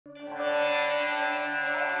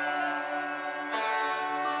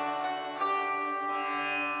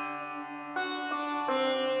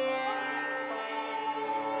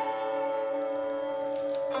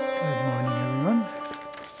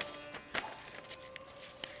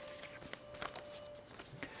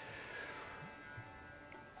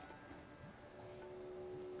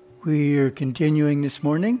We are continuing this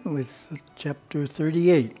morning with chapter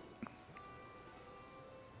 38,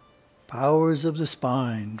 Powers of the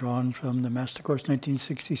Spine, drawn from the Master Course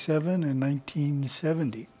 1967 and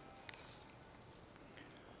 1970.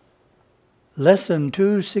 Lesson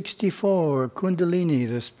 264, Kundalini,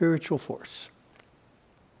 the spiritual force.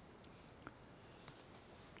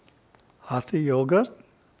 Hatha Yoga,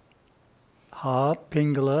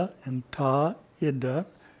 ha-piṅgalā and ṭha-iḍā,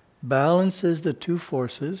 balances the two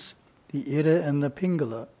forces, the ida and the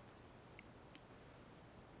piṅgalā.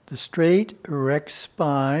 The straight, erect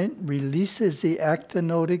spine releases the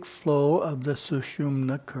actinodic flow of the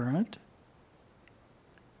sushumṇā current.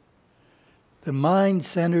 The mind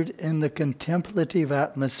centered in the contemplative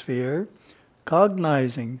atmosphere,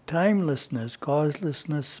 cognizing timelessness,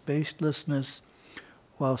 causelessness, spacelessness,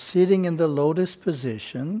 while sitting in the lotus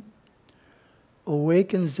position,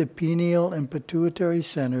 awakens the pineal and pituitary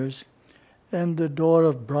centers and the door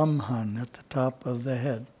of Brahman at the top of the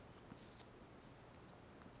head.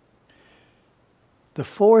 The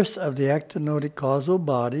force of the actinodic causal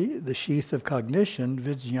body, the sheath of cognition,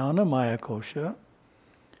 vijnana maya kosha,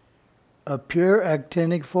 a pure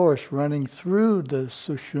actinic force running through the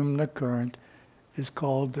sushumṇā current, is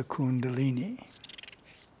called the Kundalini.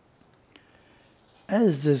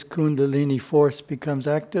 As this Kundalini force becomes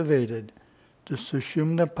activated, the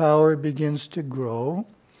sushumṇā power begins to grow,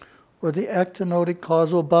 or the actinodic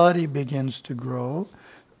causal body begins to grow,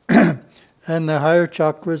 and the higher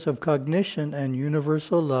chakras of cognition and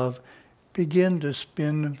universal love begin to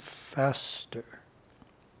spin faster.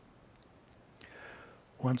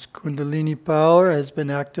 Once Kundalini power has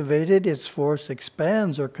been activated, its force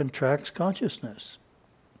expands or contracts consciousness.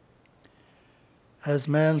 As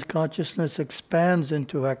man's consciousness expands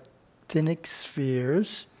into actinic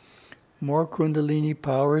spheres, more Kundalini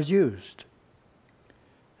power is used.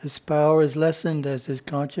 This power is lessened as his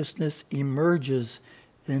consciousness emerges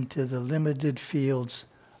into the limited fields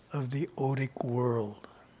of the odic world.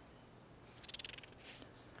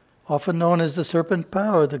 Often known as the serpent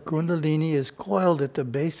power, the Kundalini is coiled at the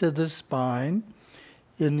base of the spine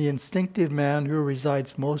in the instinctive man who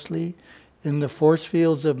resides mostly in the force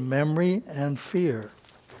fields of memory and fear.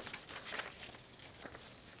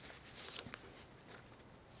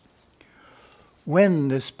 When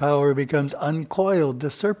this power becomes uncoiled, the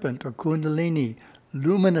serpent, or Kundalini,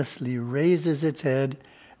 luminously raises its head,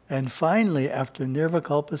 and finally, after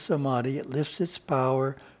Nirvikalpa Samadhi, it lifts its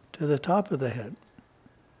power to the top of the head.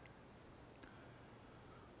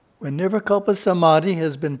 When Nirvikalpa Samadhi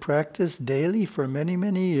has been practiced daily for many,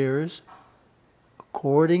 many years,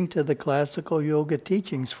 according to the classical yoga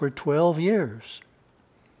teachings for 12 years,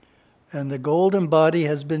 and the golden body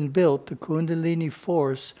has been built, the Kundalini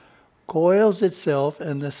force coils itself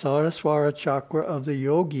in the Saraswara chakra of the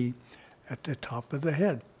yogi at the top of the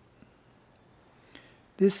head.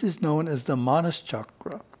 This is known as the Manas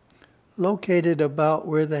chakra, located about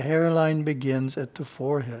where the hairline begins at the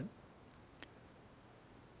forehead.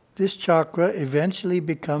 This chakra eventually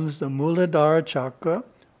becomes the Muladhara chakra,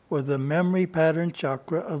 or the memory pattern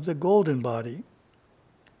chakra of the golden body.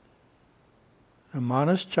 The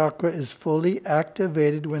Manas chakra is fully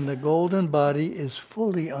activated when the golden body is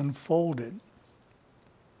fully unfolded.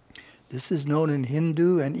 This is known in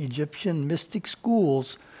Hindu and Egyptian mystic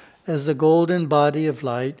schools as the golden body of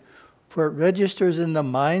light, for it registers in the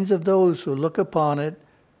minds of those who look upon it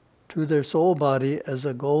to their soul body as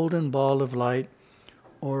a golden ball of light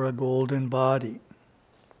or a golden body.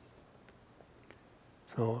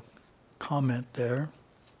 So, comment there.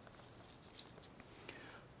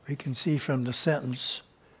 We can see from the sentence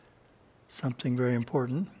something very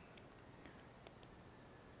important.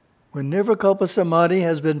 When Nirvikalpa Samadhi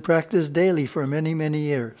has been practiced daily for many, many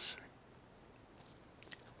years.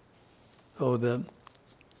 So the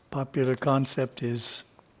popular concept is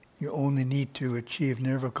you only need to achieve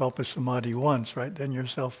Nirvikalpa Samadhi once, right? Then you're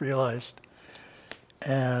self-realized.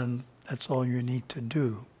 And that's all you need to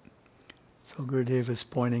do. So Gurudev is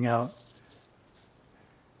pointing out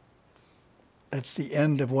that's the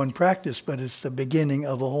end of one practice, but it's the beginning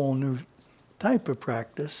of a whole new type of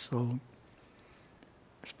practice. So you're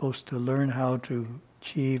supposed to learn how to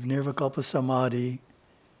achieve Nirvikalpa Samadhi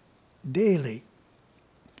daily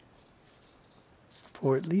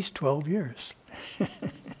for at least 12 years.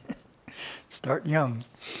 Start young.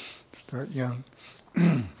 Start young.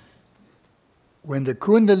 When the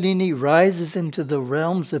Kundalini rises into the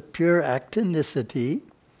realms of pure actinicity,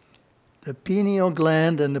 the pineal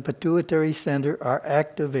gland and the pituitary center are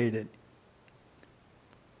activated.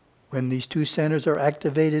 When these two centers are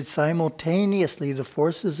activated simultaneously, the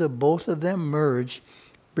forces of both of them merge,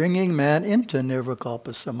 bringing man into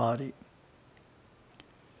Nirvikalpa Samadhi.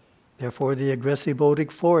 Therefore, the aggressive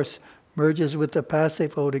odic force merges with the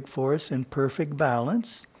passive odic force in perfect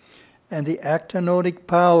balance, and the actinodic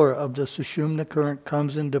power of the sushumṇā current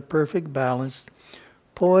comes into perfect balance,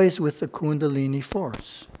 poised with the kundalini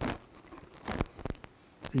force.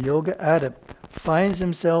 The yoga adept finds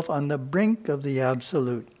himself on the brink of the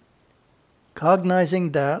absolute,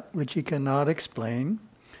 cognizing that which he cannot explain,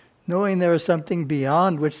 knowing there is something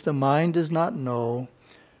beyond which the mind does not know,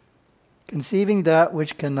 conceiving that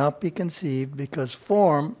which cannot be conceived, because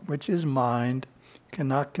form, which is mind,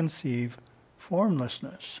 cannot conceive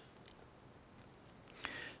formlessness.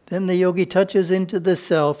 Then the yogi touches into the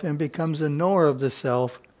self and becomes a knower of the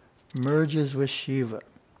self, merges with Śiva.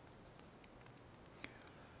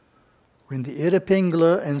 When the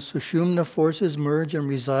ha-piṅgalā and sushumṇā forces merge and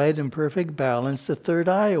reside in perfect balance, the third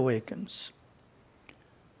eye awakens.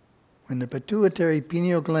 When the pituitary,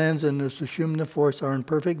 pineal glands and the sushumṇā force are in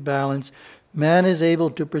perfect balance, man is able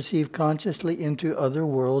to perceive consciously into other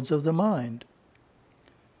worlds of the mind.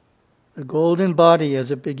 The golden body,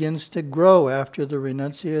 as it begins to grow after the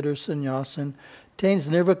renunciate or sannyasin attains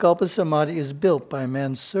nirvikalpa samadhi, is built by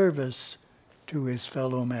man's service to his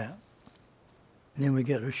fellow man. Then we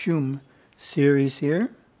get a Shum series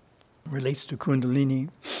here, relates to Kundalini.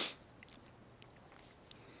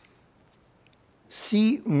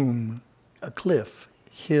 Si a cliff,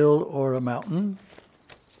 hill or a mountain.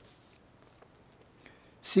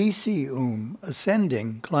 Si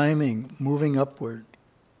ascending, climbing, moving upward.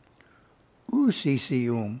 Si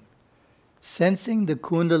sensing the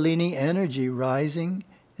Kundalini energy rising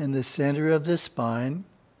in the center of the spine.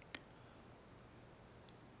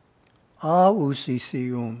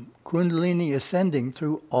 Kundalini ascending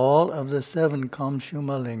through all of the 7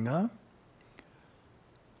 kamshuma-linga.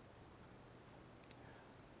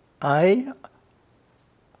 The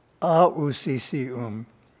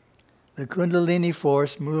Kundalini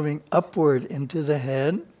force moving upward into the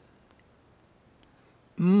head.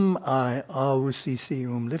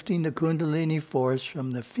 Lifting the Kundalini force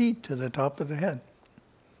from the feet to the top of the head.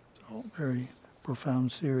 So, very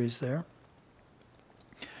profound series there.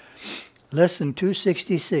 Lesson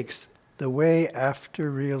 266, the way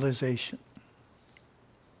after realization.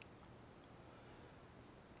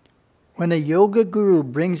 When a yoga guru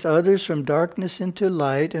brings others from darkness into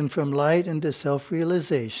light and from light into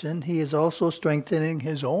self-realization, he is also strengthening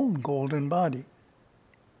his own golden body.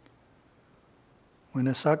 When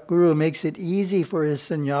a Satguru makes it easy for his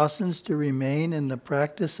sannyasins to remain in the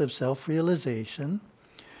practice of self-realization,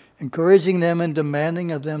 encouraging them and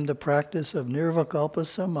demanding of them the practice of nirvikalpa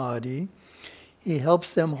samadhi, he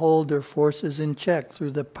helps them hold their forces in check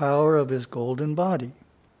through the power of his golden body.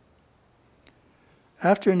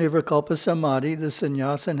 After nirvikalpa samadhi, the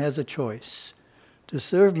sannyasin has a choice: to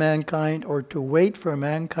serve mankind or to wait for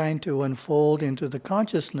mankind to unfold into the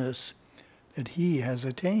consciousness that he has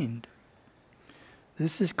attained.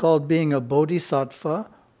 This is called being a bodhisattva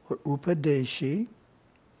or upadesha,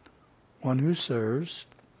 one who serves,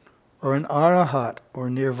 or an arahat or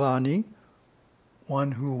nirvani,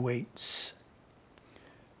 one who waits.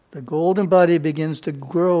 The golden body begins to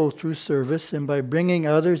grow through service and by bringing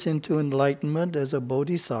others into enlightenment as a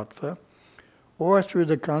bodhisattva, or through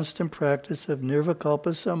the constant practice of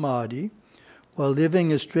nirvikalpa samadhi, while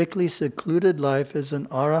living a strictly secluded life as an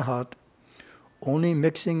arahat, only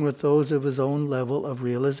mixing with those of his own level of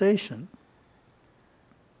realization.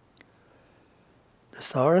 The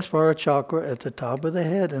Sarasvara chakra at the top of the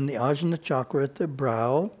head and the Ajna chakra at the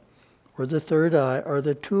brow, or the third eye, are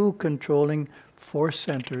the 2 controlling force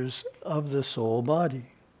centers of the soul body.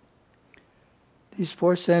 These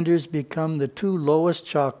force centers become the 2 lowest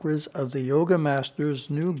chakras of the yoga master's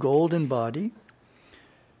new golden body,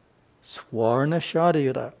 Swarna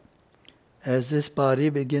Sharira, as this body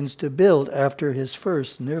begins to build after his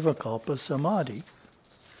first nirvikalpa samadhi.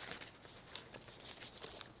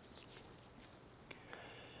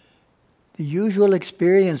 The usual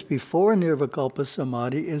experience before nirvikalpa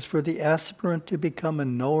samadhi is for the aspirant to become a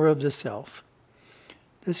knower of the self.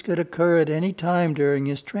 This could occur at any time during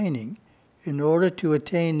his training. In order to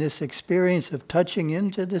attain this experience of touching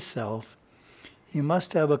into the self, he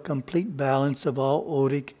must have a complete balance of all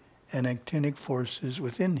odic and actinic forces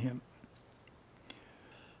within him.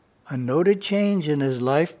 A noted change in his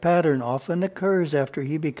life pattern often occurs after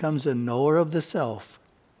he becomes a knower of the self,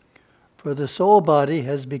 for the soul body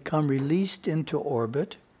has become released into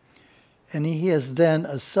orbit, and he has then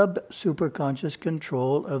a sub-superconscious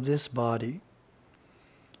control of this body.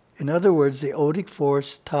 In other words, the odic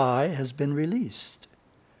force Thai has been released.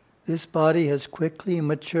 This body has quickly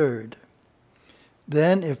matured.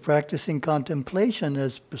 Then, if practicing contemplation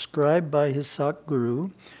as prescribed by his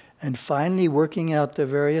Satguru, and finally working out the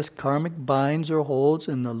various karmic binds or holds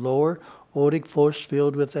in the lower odic force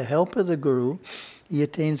field with the help of the Guru, he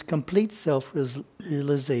attains complete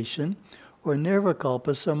self-realization or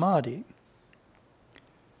nirvikalpa samadhi.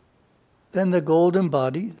 Then the golden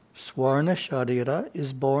body, Swarna Sharira,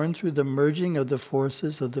 is born through the merging of the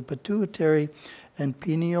forces of the pituitary and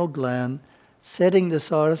pineal gland, setting the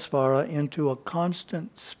Sarasvara into a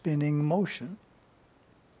constant spinning motion.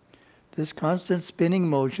 This constant spinning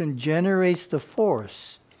motion generates the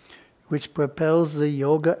force which propels the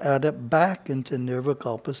yoga adept back into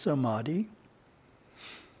nirvikalpa samadhi.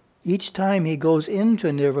 Each time he goes into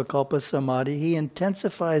nirvikalpa samadhi, he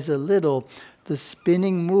intensifies a little the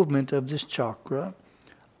spinning movement of this chakra,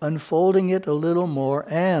 unfolding it a little more,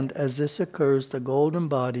 and as this occurs, the golden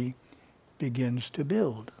body begins to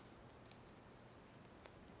build.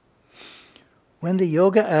 When the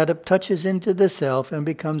yoga adept touches into the self and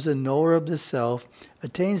becomes a knower of the self,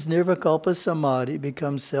 attains nirvikalpa samadhi,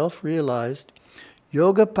 becomes self-realized,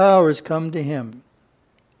 yoga powers come to him.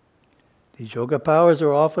 These yoga powers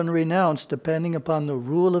are often renounced depending upon the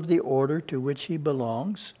rule of the order to which he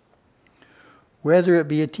belongs, whether it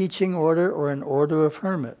be a teaching order or an order of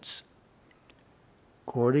hermits.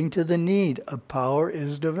 According to the need, a power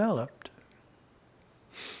is developed.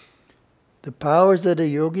 The powers that a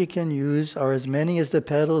yogi can use are as many as the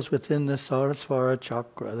petals within the Sarasvara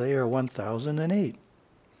chakra. They are 1,008.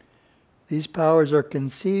 These powers are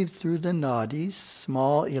conceived through the nadis,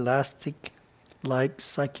 small elastic-like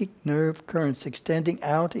psychic nerve currents extending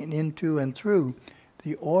out and into and through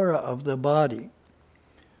the aura of the body.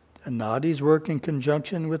 The nadis work in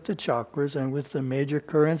conjunction with the chakras and with the major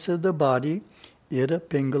currents of the body, ṭha-iḍā,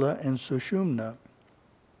 piṅgalā, and sushumṇā.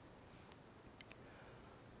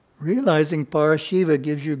 Realizing Parashiva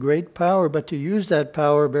gives you great power, but to use that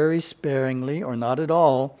power very sparingly, or not at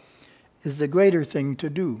all, is the greater thing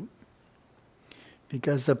to do.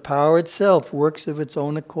 Because the power itself works of its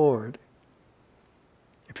own accord.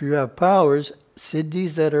 If you have powers,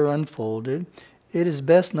 siddhis that are unfolded, it is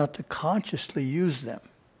best not to consciously use them.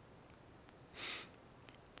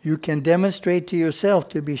 You can demonstrate to yourself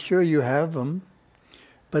to be sure you have them,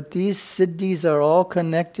 but these siddhis are all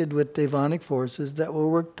connected with devonic forces that will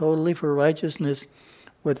work totally for righteousness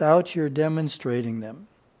without your demonstrating them.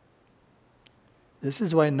 This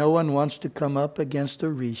is why no one wants to come up against a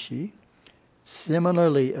rishi.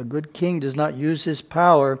 Similarly, a good king does not use his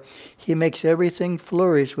power. He makes everything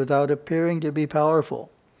flourish without appearing to be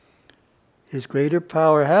powerful. His greater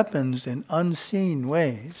power happens in unseen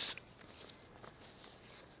ways.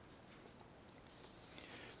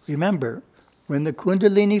 Remember, when the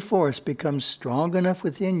Kundalini force becomes strong enough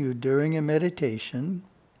within you during a meditation,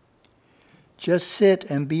 just sit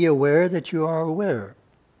and be aware that you are aware.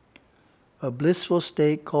 A blissful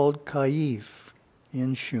state called kaiv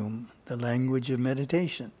in Shum, the language of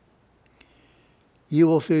meditation. You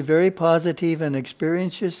will feel very positive and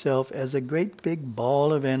experience yourself as a great big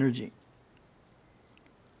ball of energy.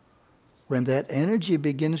 When that energy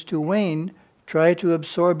begins to wane, try to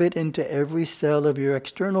absorb it into every cell of your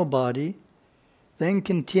external body. Then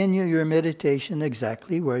continue your meditation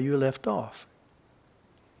exactly where you left off.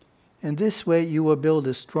 In this way, you will build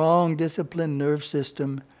a strong, disciplined nerve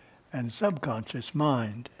system and subconscious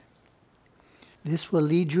mind. This will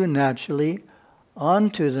lead you naturally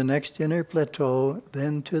on to the next inner plateau,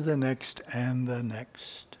 then to the next and the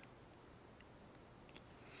next.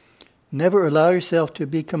 Never allow yourself to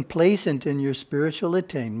be complacent in your spiritual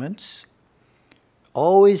attainments.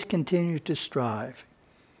 Always continue to strive.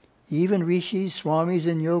 Even rishis, swamis,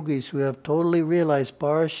 and yogis who have totally realized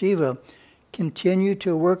Parashiva continue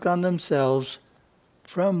to work on themselves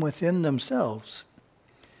from within themselves.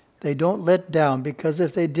 They don't let down, because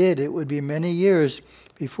if they did, it would be many years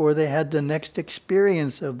before they had the next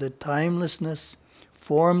experience of the timelessness,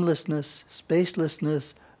 formlessness,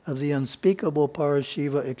 spacelessness of the unspeakable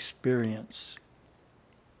Parashiva experience.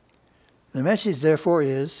 The message, therefore,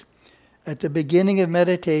 is, at the beginning of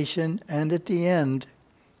meditation and at the end,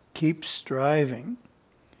 keep striving.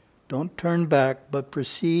 Don't turn back, but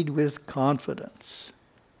proceed with confidence.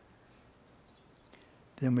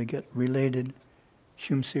 Then we get related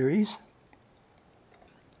Shum series,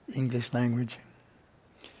 English language.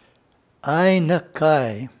 Ai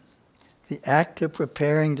nakai, the act of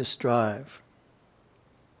preparing to strive.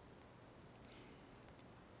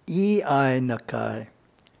 Ai nakai,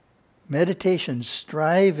 meditation,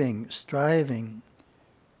 striving.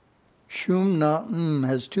 Sushumṇā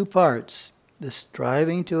has two parts, the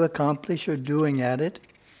striving to accomplish or doing at it,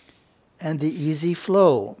 and the easy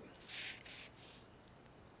flow.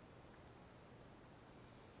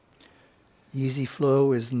 Easy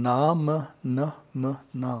flow is na.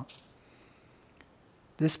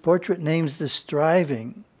 This portrait names the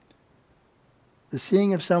striving, the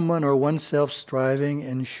seeing of someone or oneself striving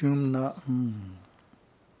in sushumṇā.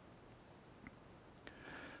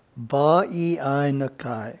 Ba-i-I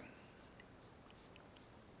nakai.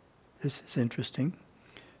 This is interesting.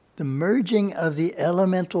 The merging of the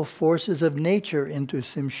elemental forces of nature into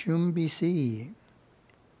sushumṇā.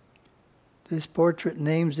 This portrait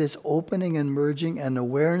names this opening and merging and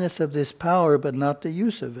awareness of this power, but not the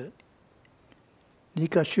use of it.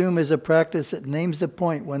 Nikashum is a practice that names the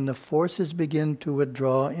point when the forces begin to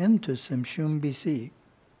withdraw into sushumṇā.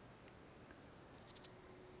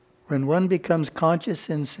 When one becomes conscious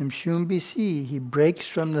in sushumṇā, he breaks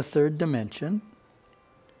from the third dimension.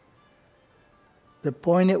 The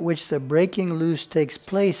point at which the breaking loose takes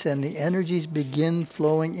place and the energies begin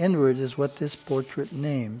flowing inward is what this portrait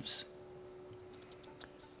names.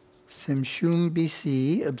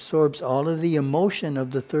 Sushumṇā absorbs all of the emotion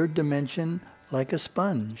of the third dimension like a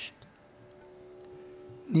sponge.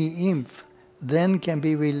 Ni'imf then can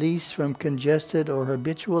be released from congested or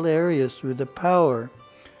habitual areas through the power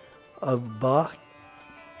of Ba-i-I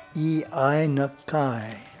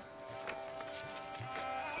nakai.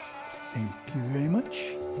 Thank you very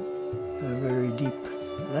much. A very deep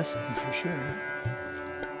lesson for sure.